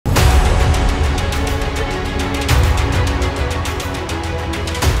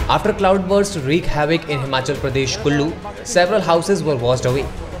After cloudburst wreak havoc in Himachal Pradesh, Kullu, several houses were washed away.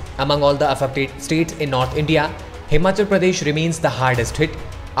 Among all the affected states in North India, Himachal Pradesh remains the hardest hit,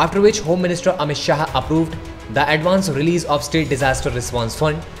 after which Home Minister Amit Shah approved the advance release of State Disaster Response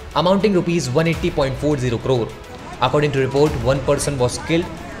Fund amounting Rs 180.40 crore. According to report, one person was killed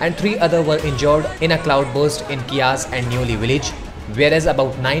and 3 others were injured in a cloudburst in Kias and Neoli village, whereas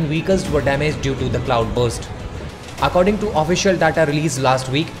about 9 vehicles were damaged due to the cloudburst. According to official data released last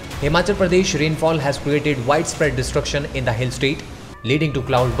week, Himachal Pradesh rainfall has created widespread destruction in the hill state, leading to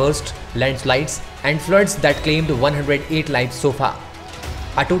cloudbursts, landslides and floods that claimed 108 lives so far.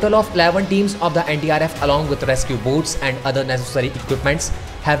 A total of 11 teams of the NDRF along with rescue boats and other necessary equipments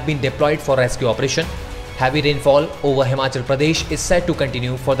have been deployed for rescue operation. Heavy rainfall over Himachal Pradesh is set to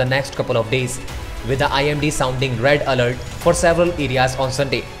continue for the next couple of days, with the IMD sounding red alert for several areas on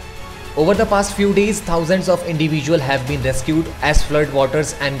Sunday. Over the past few days, thousands of individuals have been rescued as flood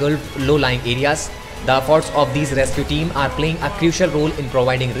waters engulf low-lying areas. The efforts of these rescue teams are playing a crucial role in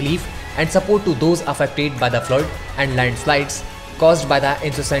providing relief and support to those affected by the flood and landslides caused by the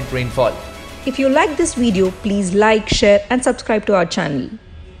incessant rainfall. If you like this video, please like, share and subscribe to our channel.